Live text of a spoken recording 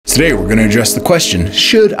Today we're going to address the question,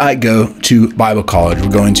 should I go to Bible college?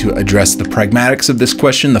 We're going to address the pragmatics of this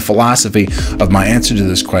question, the philosophy of my answer to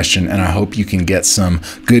this question, and I hope you can get some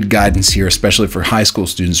good guidance here, especially for high school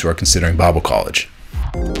students who are considering Bible college.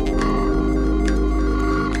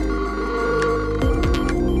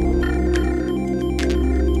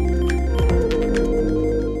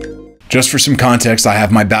 Just for some context, I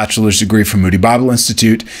have my bachelor's degree from Moody Bible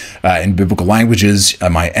Institute in biblical languages,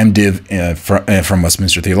 my MDiv from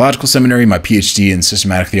Westminster Theological Seminary, my PhD in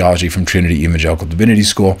systematic theology from Trinity Evangelical Divinity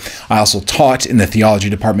School. I also taught in the theology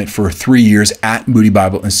department for 3 years at Moody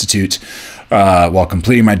Bible Institute while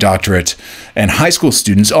completing my doctorate. And high school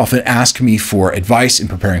students often ask me for advice in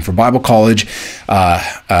preparing for Bible college.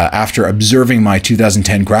 After observing my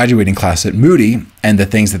 2010 graduating class at Moody and the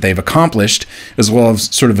things that they've accomplished, as well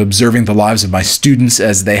as sort of observing the lives of my students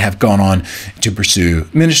as they have gone on to pursue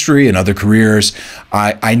ministry and other careers,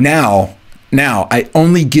 I now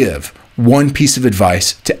only give one piece of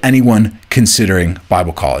advice to anyone considering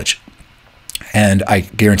Bible college. And I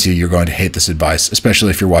guarantee you're going to hate this advice,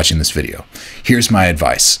 especially if you're watching this video. Here's my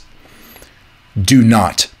advice. Do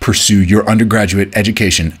not pursue your undergraduate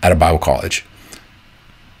education at a Bible college.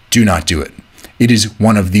 Do not do it. It is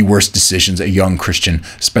one of the worst decisions a young Christian,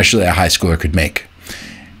 especially a high schooler, could make.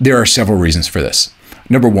 There are several reasons for this.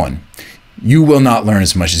 Number one, you will not learn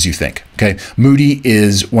as much as you think. Okay, Moody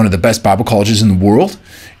is one of the best Bible colleges in the world,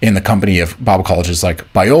 in the company of Bible colleges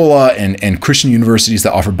like Biola and Christian universities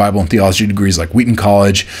that offer Bible and theology degrees like Wheaton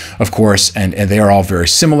College, of course, and they are all very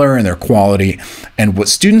similar in their quality. And what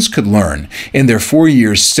students could learn in their 4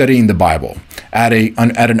 years studying the Bible at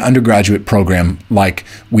an undergraduate program like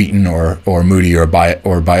Wheaton or Moody or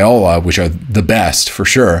Biola, which are the best for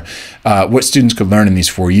sure, what students could learn in these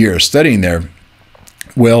 4 years studying there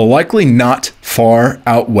will likely not far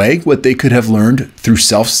outweigh what they could have learned through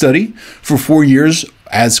self-study for 4 years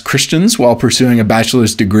as Christians while pursuing a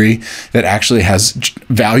bachelor's degree that actually has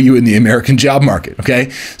value in the American job market, okay?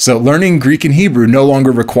 So learning Greek and Hebrew no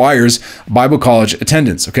longer requires Bible college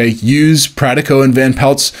attendance, okay? Use Pratico and Van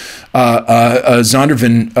Pelt's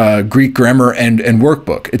Zondervan Greek grammar and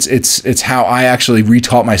workbook. It's how I actually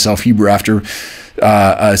retaught myself Hebrew after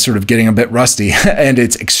sort of getting a bit rusty, and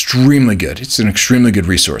it's extremely good. It's an extremely good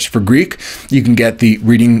resource. For Greek, you can get the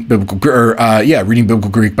Reading Biblical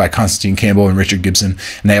Greek by Constantine Campbell and Richard Gibson,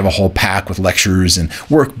 and they have a whole pack with lectures and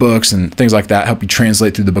workbooks and things like that, help you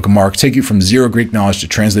translate through the Book of Mark, take you from zero Greek knowledge to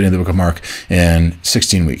translating the Book of Mark in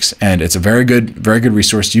 16 weeks. And it's a very good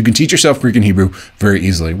resource. You can teach yourself Greek and Hebrew very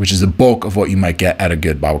easily, which is the bulk of what you might get at a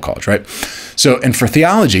good Bible college, right? So, and for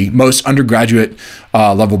theology, most undergraduate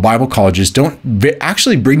level Bible colleges don't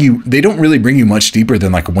really bring you much deeper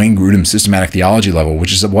than like Wayne Grudem's systematic theology level,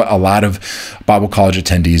 which is what a lot of Bible college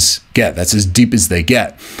attendees get. That's as deep as they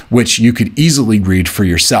get, which you could easily read for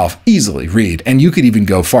yourself, and you could even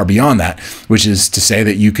go far beyond that, which is to say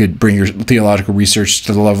that you could bring your theological research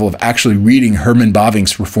to the level of actually reading Herman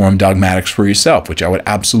Bavinck's Reformed Dogmatics for yourself, which I would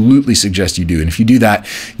absolutely suggest you do. And if you do that,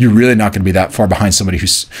 you're really not going to be that far behind somebody who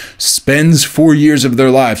spends 4 years of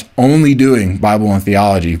their lives only doing Bible and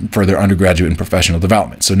theology for their undergraduate and professional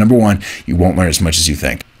development. So number one, you won't learn as much as you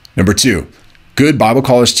think. Number two, good Bible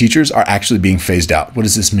college teachers are actually being phased out. What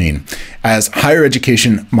does this mean? As higher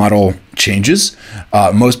education model changes,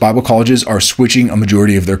 most Bible colleges are switching a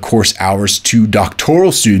majority of their course hours to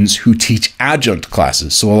doctoral students who teach adjunct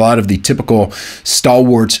classes. So a lot of the typical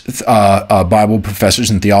stalwart Bible professors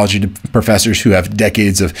and theology professors who have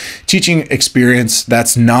decades of teaching experience,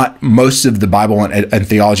 that's not most of the Bible and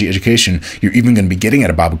theology education you're even going to be getting at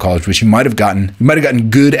a Bible college, which you might have gotten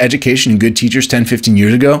good education and good teachers 10, 15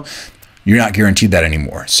 years ago. You're not guaranteed that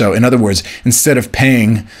anymore. So in other words, instead of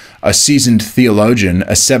paying a seasoned theologian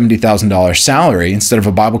a $70,000 salary, instead of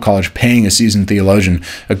a Bible college paying a seasoned theologian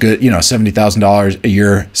a good, $70,000 a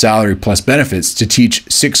year salary plus benefits to teach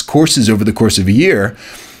 6 courses over the course of a year,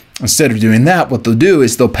 instead of doing that, what they'll do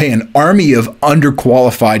is they'll pay an army of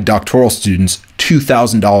underqualified doctoral students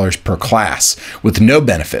 $2,000 per class with no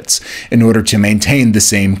benefits in order to maintain the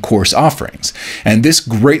same course offerings. And this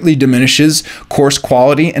greatly diminishes course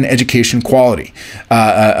quality and education quality,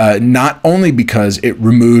 not only because it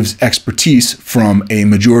removes expertise from a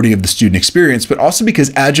majority of the student experience, but also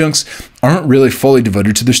because adjuncts aren't really fully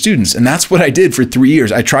devoted to their students. And that's what I did for 3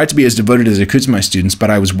 years. I tried to be as devoted as I could to my students, but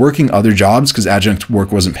I was working other jobs because adjunct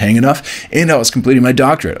work wasn't paying enough, and I was completing my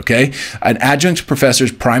doctorate, okay? An adjunct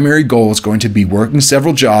professor's primary goal is going to be work working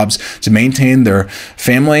several jobs to maintain their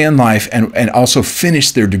family and life, and also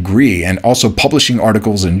finish their degree, and also publishing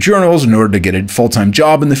articles in journals in order to get a full-time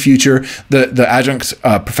job in the future. The adjunct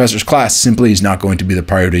professor's class simply is not going to be the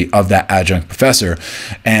priority of that adjunct professor.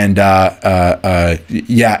 And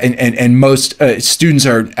most students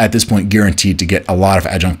are at this point guaranteed to get a lot of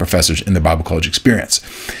adjunct professors in the Bible college experience.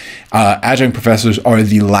 Adjunct professors are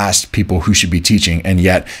the last people who should be teaching, and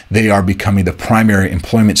yet they are becoming the primary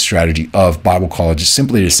employment strategy of Bible colleges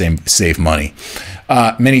simply to save money.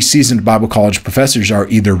 Many seasoned Bible college professors are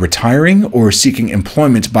either retiring or seeking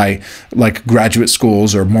employment by like graduate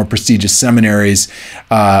schools or more prestigious seminaries,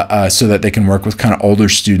 so that they can work with kind of older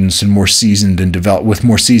students and more seasoned and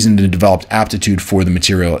developed aptitude for the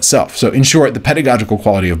material itself. So in short, the pedagogical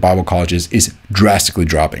quality of Bible colleges is drastically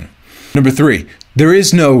dropping. Number 3, there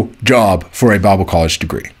is no job for a Bible college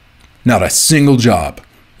degree. Not a single job.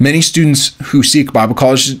 Many students who seek Bible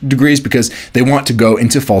college degrees because they want to go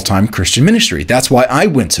into full-time Christian ministry. That's why I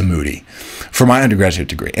went to Moody for my undergraduate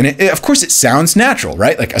degree. And of course, it sounds natural,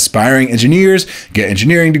 right? Like aspiring engineers get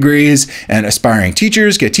engineering degrees, and aspiring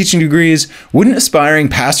teachers get teaching degrees. Wouldn't aspiring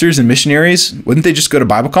pastors and missionaries, wouldn't they just go to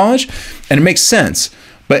Bible college? And it makes sense,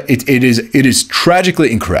 but it is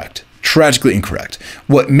tragically incorrect. Tragically incorrect.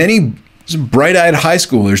 What many bright-eyed high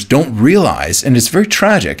schoolers don't realize, and it's very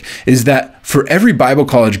tragic, is that for every Bible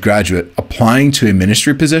college graduate applying to a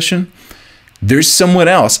ministry position, there's someone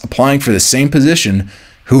else applying for the same position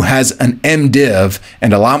who has an MDiv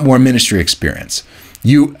and a lot more ministry experience.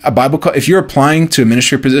 If you're applying to a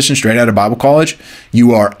ministry position straight out of Bible college,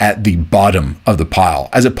 you are at the bottom of the pile,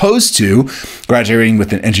 as opposed to graduating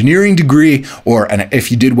with an engineering degree, or if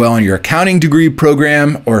you did well in your accounting degree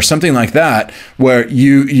program or something like that, where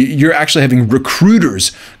you're actually having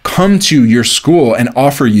recruiters come to your school and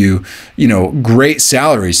offer you, great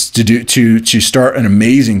salaries to start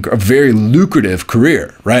a very lucrative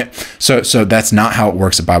career, right? So that's not how it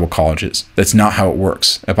works at Bible colleges. That's not how it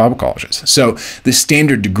works at Bible colleges. So the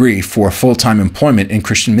standard degree for full-time employment in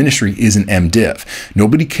Christian ministry is an MDiv.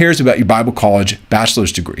 Nobody cares about your Bible college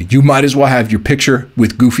bachelor's degree. You might as well have your picture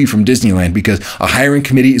with Goofy from Disneyland, because a hiring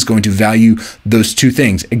committee is going to value those two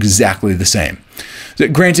things exactly the same. So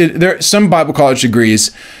granted, there are some Bible college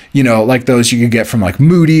degrees, like those you could get from like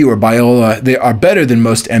Moody or Biola. They are better than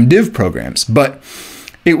most MDiv programs, but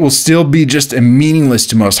it will still be just meaningless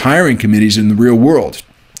to most hiring committees in the real world.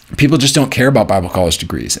 People just don't care about Bible college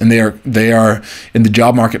degrees, and they are in the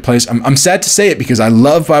job marketplace. I'm sad to say it, because I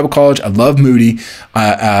love Bible college. I love Moody.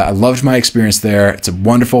 I loved my experience there. It's a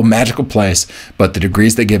wonderful, magical place, but the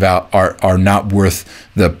degrees they give out are not worth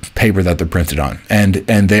the paper that they're printed on, and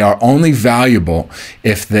they are only valuable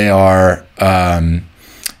if they are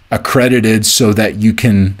accredited so that you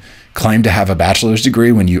can claim to have a bachelor's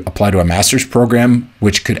degree when you apply to a master's program,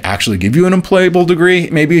 which could actually give you an employable degree,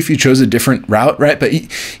 maybe if you chose a different route, right? But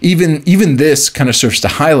even this kind of serves to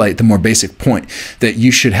highlight the more basic point that you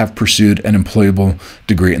should have pursued an employable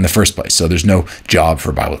degree in the first place. So there's no job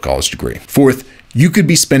for a Bible college degree. Fourth, you could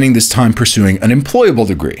be spending this time pursuing an employable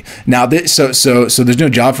degree. Now, so there's no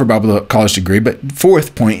job for a Bible college degree, but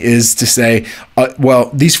fourth point is to say, well,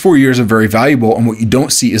 these 4 years are very valuable, and what you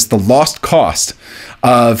don't see is the lost cost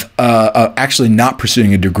of actually not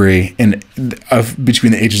pursuing a degree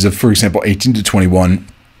between the ages of, for example, 18 to 21,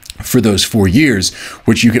 for those 4 years,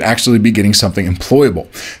 which you could actually be getting something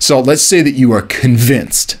employable. So let's say that you are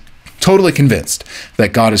convinced, totally convinced,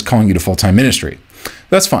 that God is calling you to full-time ministry.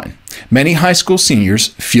 That's fine. Many high school seniors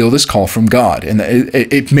feel this call from God, and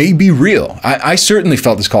it may be real. I certainly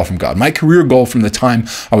felt this call from God. My career goal from the time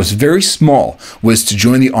I was very small was to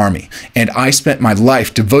join the Army, and I spent my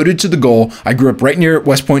life devoted to the goal. I grew up right near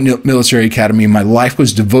West Point Military Academy, and my life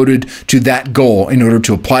was devoted to that goal in order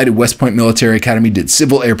to apply to West Point Military Academy, did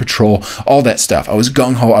Civil Air Patrol, all that stuff. I was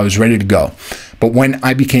gung-ho. I was ready to go. But when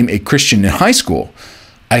I became a Christian in high school,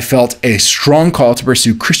 I felt a strong call to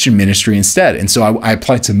pursue Christian ministry instead. And so I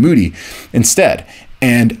applied to Moody instead.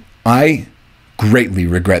 And I greatly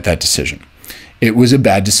regret that decision. It was a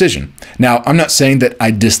bad decision. Now, I'm not saying that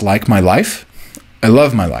I dislike my life. I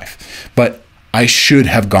love my life. But I should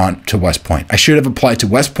have gone to West Point. I should have applied to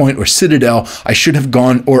West Point or Citadel. I should have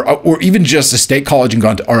gone, or even just a state college and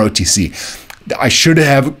gone to ROTC. I should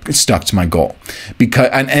have stuck to my goal, because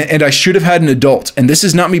and I should have had an adult. And this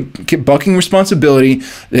is not me bucking responsibility.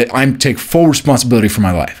 I take full responsibility for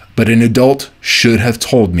my life. But an adult should have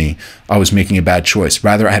told me I was making a bad choice.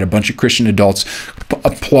 Rather, I had a bunch of Christian adults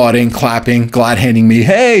applauding, clapping, glad-handing me.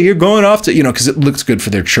 Hey, you're going off to, because it looks good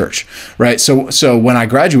for their church, right? So when I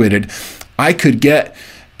graduated, I could get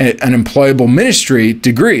an employable ministry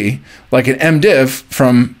degree, like an MDiv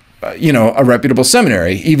from a reputable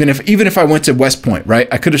seminary. Even if I went to West Point, right,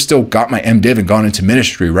 I could have still got my MDiv and gone into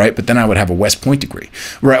ministry, right? But then I would have a West Point degree,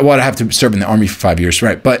 right? Well, I'd have to serve in the Army for 5 years,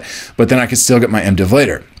 right? But then I could still get my MDiv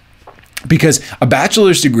later, because a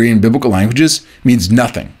bachelor's degree in biblical languages means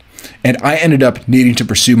nothing. And I ended up needing to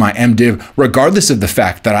pursue my MDiv regardless of the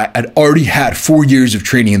fact that I had already had 4 years of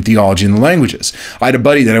training in theology and the languages. I had a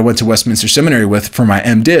buddy that I went to Westminster Seminary with for my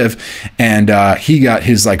MDiv, and he got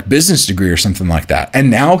his business degree or something like that.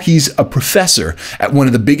 And now he's a professor at one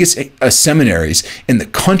of the biggest seminaries in the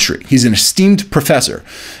country. He's an esteemed professor.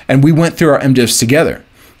 And we went through our MDivs together.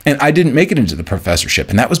 And I didn't make it into the professorship,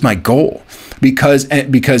 and that was my goal, because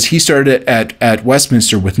he started at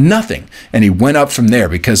Westminster with nothing, and he went up from there.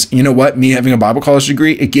 Because you know what, me having a Bible college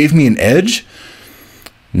degree, it gave me an edge.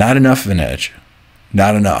 Not enough of an edge,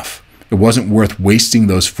 not enough. It wasn't worth wasting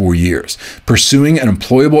those 4 years. Pursuing an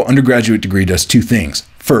employable undergraduate degree does two things.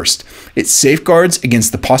 First, it safeguards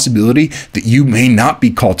against the possibility that you may not be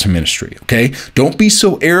called to ministry, okay? Don't be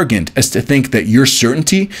so arrogant as to think that your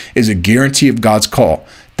certainty is a guarantee of God's call.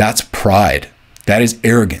 That's pride. That is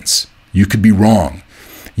arrogance. You could be wrong.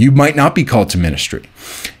 You might not be called to ministry.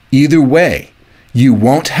 Either way, you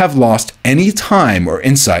won't have lost any time or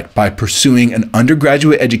insight by pursuing an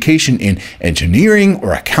undergraduate education in engineering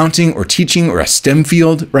or accounting or teaching or a STEM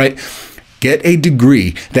field, right? Get a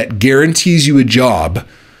degree that guarantees you a job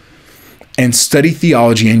and study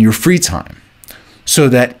theology in your free time, so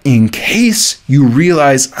that in case you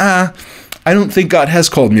realize, I don't think God has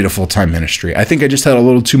called me to full-time ministry. I think I just had a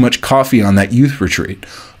little too much coffee on that youth retreat.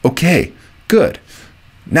 Okay, good.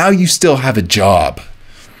 Now you still have a job.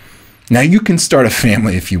 Now you can start a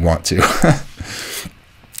family if you want to.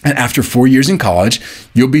 And after 4 years in college,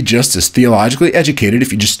 you'll be just as theologically educated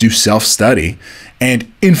if you just do self-study,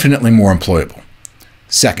 and infinitely more employable.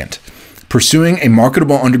 Second, pursuing a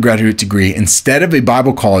marketable undergraduate degree instead of a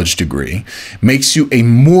Bible college degree makes you a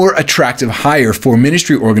more attractive hire for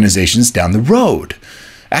ministry organizations down the road.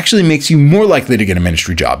 Actually makes you more likely to get a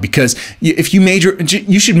ministry job, because if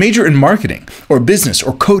you should major in marketing or business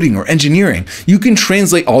or coding or engineering. You can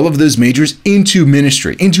translate all of those majors into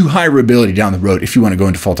ministry, into hireability down the road if you want to go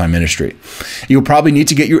into full-time ministry. You'll probably need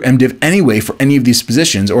to get your MDiv anyway for any of these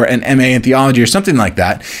positions, or an MA in theology or something like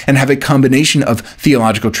that, and have a combination of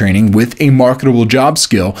theological training with a marketable job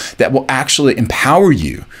skill that will actually empower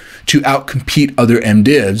you to outcompete other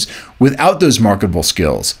MDivs without those marketable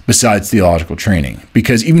skills besides theological training.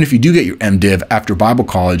 Because even if you do get your MDiv after Bible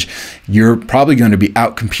college, you're probably going to be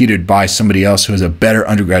outcompeted by somebody else who has a better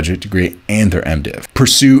undergraduate degree and their MDiv.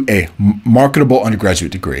 Pursue a marketable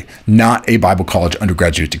undergraduate degree, not a Bible college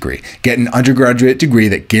undergraduate degree. Get an undergraduate degree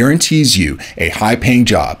that guarantees you a high-paying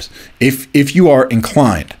job. If you are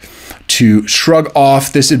inclined to shrug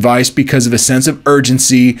off this advice because of a sense of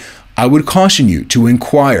urgency, I would caution you to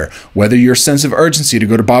inquire whether your sense of urgency to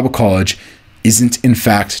go to Bible college isn't in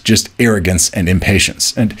fact just arrogance and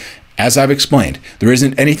impatience. And as I've explained, there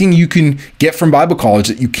isn't anything you can get from Bible college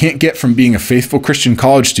that you can't get from being a faithful Christian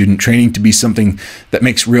college student training to be something that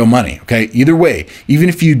makes real money, okay? Either way, even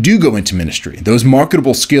if you do go into ministry, those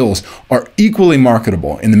marketable skills are equally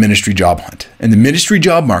marketable in the ministry job hunt. And the ministry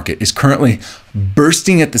job market is currently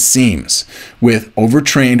bursting at the seams with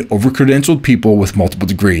overtrained, overcredentialed people with multiple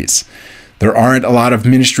degrees. There aren't a lot of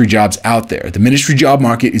ministry jobs out there. The ministry job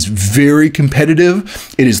market is very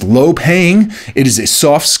competitive. It is low paying. It is a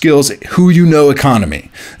soft skills, who you know economy.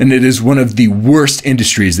 And it is one of the worst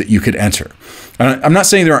industries that you could enter. I'm not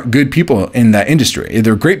saying there aren't good people in that industry.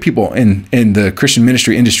 There are great people in the Christian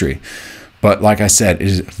ministry industry. But like I said, it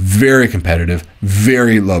is very competitive,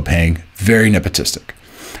 very low paying, very nepotistic.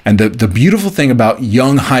 And the beautiful thing about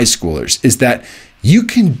young high schoolers is that you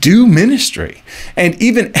can do ministry and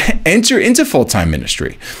even enter into full-time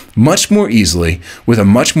ministry much more easily with a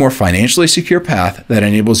much more financially secure path that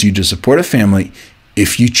enables you to support a family.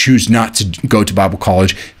 If you choose not to go to Bible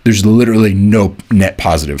college, there's literally no net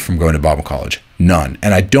positive from going to Bible college. None.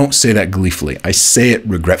 And I don't say that gleefully. I say it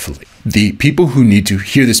regretfully. The people who need to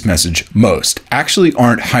hear this message most actually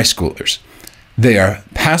aren't high schoolers. They are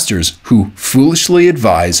pastors who foolishly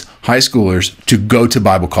advise high schoolers to go to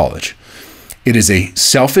Bible college. It is a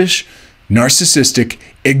selfish, narcissistic,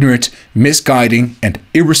 ignorant, misguiding, and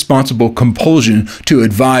irresponsible compulsion to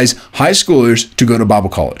advise high schoolers to go to Bible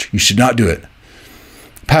college. You should not do it.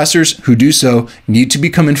 Pastors who do so need to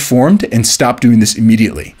become informed and stop doing this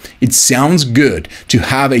immediately. It sounds good to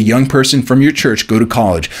have a young person from your church go to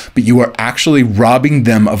college, but you are actually robbing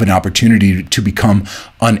them of an opportunity to become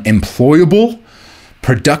unemployable,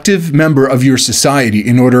 productive member of your society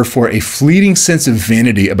in order for a fleeting sense of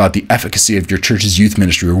vanity about the efficacy of your church's youth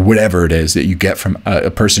ministry or whatever it is that you get from a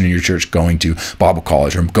person in your church going to Bible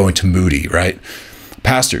college or going to Moody, right?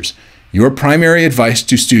 Pastors, your primary advice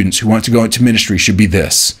to students who want to go into ministry should be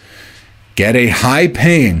this: get a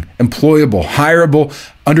high-paying, employable, hireable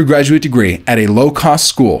undergraduate degree at a low-cost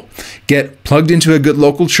school. Get plugged into a good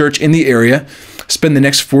local church in the area. Spend the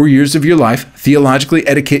next 4 years of your life theologically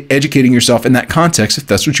educating yourself in that context if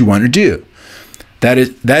that's what you want to do. That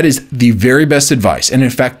is the very best advice, and in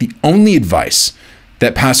fact, the only advice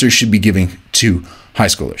that pastors should be giving to high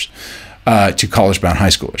schoolers, to college-bound high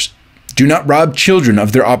schoolers. Do not rob children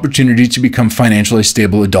of their opportunity to become financially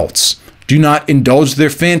stable adults. Do not indulge their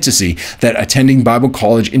fantasy that attending Bible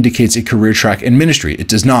college indicates a career track in ministry. It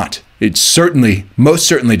does not. It most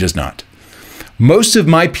certainly does not. Most of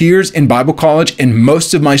my peers in Bible college and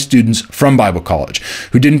most of my students from Bible college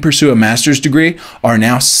who didn't pursue a master's degree are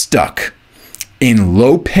now stuck in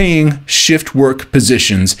low-paying shift work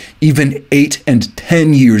positions even 8 and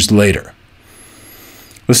 10 years later.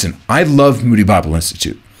 Listen, I love Moody Bible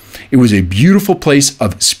Institute. It was a beautiful place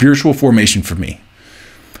of spiritual formation for me.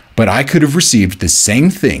 But I could have received the same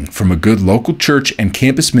thing from a good local church and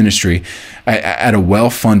campus ministry at a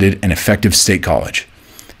well-funded and effective state college.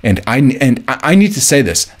 And I need to say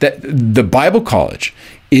this, that the Bible college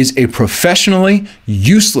is a professionally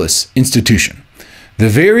useless institution. The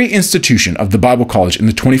very institution of the Bible college in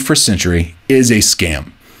the 21st century is a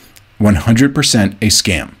scam, 100% a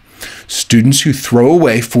scam. Students who throw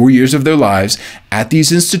away 4 years of their lives at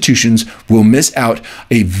these institutions will miss out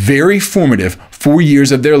a very formative 4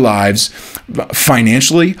 years of their lives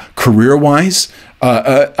financially, career-wise,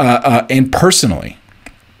 and personally,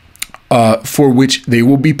 for which they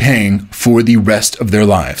will be paying for the rest of their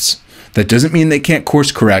lives. That doesn't mean they can't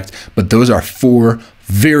course correct, but those are 4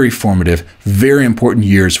 very formative, very important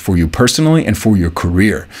years for you personally and for your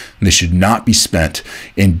career. And they should not be spent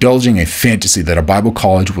indulging a fantasy that a Bible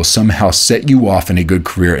college will somehow set you off in a good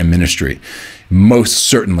career in ministry. Most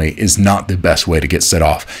certainly is not the best way to get set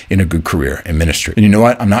off in a good career in ministry. And you know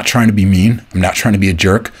what? I'm not trying to be mean. I'm not trying to be a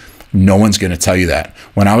jerk. No one's going to tell you that.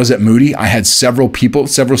 When I was at Moody, I had several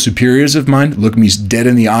superiors of mine look me dead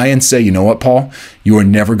in the eye and say, you know what, Paul, you are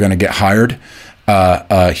never going to get hired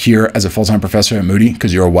here as a full-time professor at Moody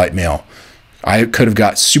because you're a white male. I could have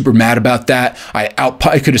got super mad about that.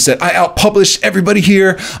 I could have said, I outpublished everybody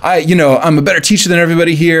here. I'm a better teacher than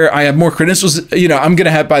everybody here. I have more credentials. I'm going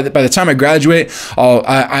to have, by the time I graduate,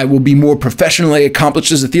 I will be more professionally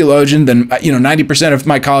accomplished as a theologian than, 90% of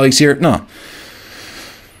my colleagues here. No.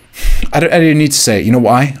 I didn't need to say it. You know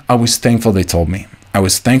why? I was thankful they told me. I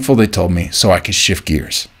was thankful they told me so I could shift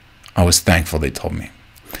gears. I was thankful they told me.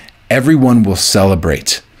 Everyone will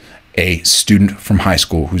celebrate a student from high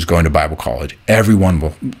school who's going to Bible college. Everyone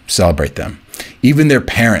will celebrate them. Even their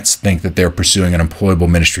parents think that they're pursuing an employable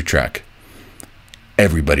ministry track.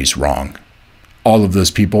 Everybody's wrong. All of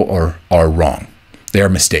those people are wrong. They are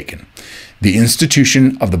mistaken. The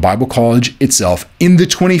institution of the Bible college itself in the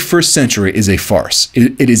 21st century is a farce.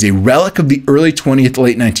 It is a relic of the early 20th,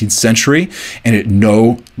 late 19th century, and it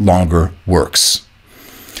no longer works.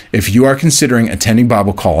 If you are considering attending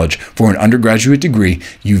Bible college for an undergraduate degree,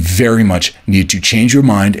 you very much need to change your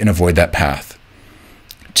mind and avoid that path.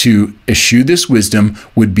 To eschew this wisdom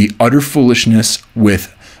would be utter foolishness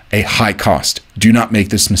with a high cost. Do not make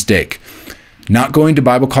this mistake. Not going to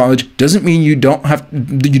Bible college doesn't mean you don't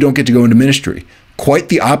get to go into ministry. Quite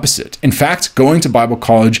the opposite. In fact, going to Bible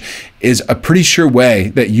college is a pretty sure way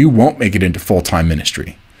that you won't make it into full-time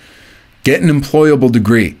ministry. Get an employable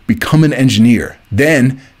degree, become an engineer,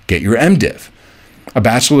 then get your MDiv. A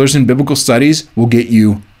bachelor's in biblical studies will get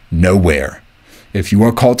you nowhere. If you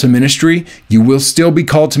are called to ministry, you will still be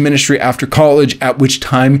called to ministry after college, at which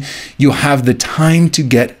time you'll have the time to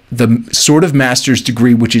get the sort of master's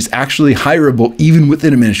degree which is actually hireable even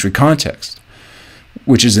within a ministry context,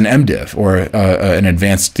 which is an MDiv or an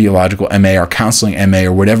advanced theological MA or counseling MA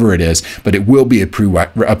or whatever it is, but it will be a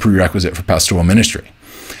prerequisite for pastoral ministry.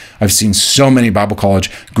 I've seen so many Bible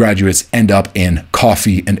college graduates end up in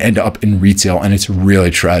coffee and end up in retail, and it's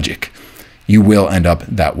really tragic. You will end up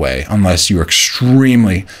that way unless you're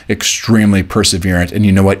extremely, extremely perseverant. And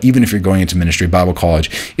you know what? Even if you're going into ministry, Bible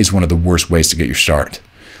college is one of the worst ways to get your start.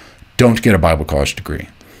 Don't get a Bible college degree.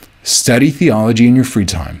 Study theology in your free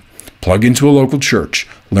time. Plug into a local church.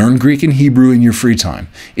 Learn Greek and Hebrew in your free time.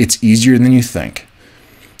 It's easier than you think.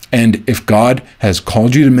 And if God has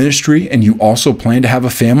called you to ministry and you also plan to have a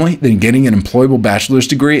family, then getting an employable bachelor's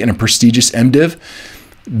degree and a prestigious MDiv,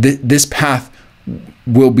 this path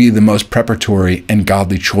will be the most preparatory and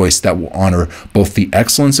godly choice that will honor both the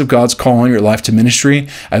excellence of God's call on your life to ministry,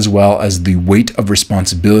 as well as the weight of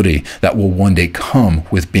responsibility that will one day come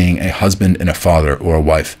with being a husband and a father, or a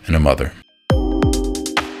wife and a mother.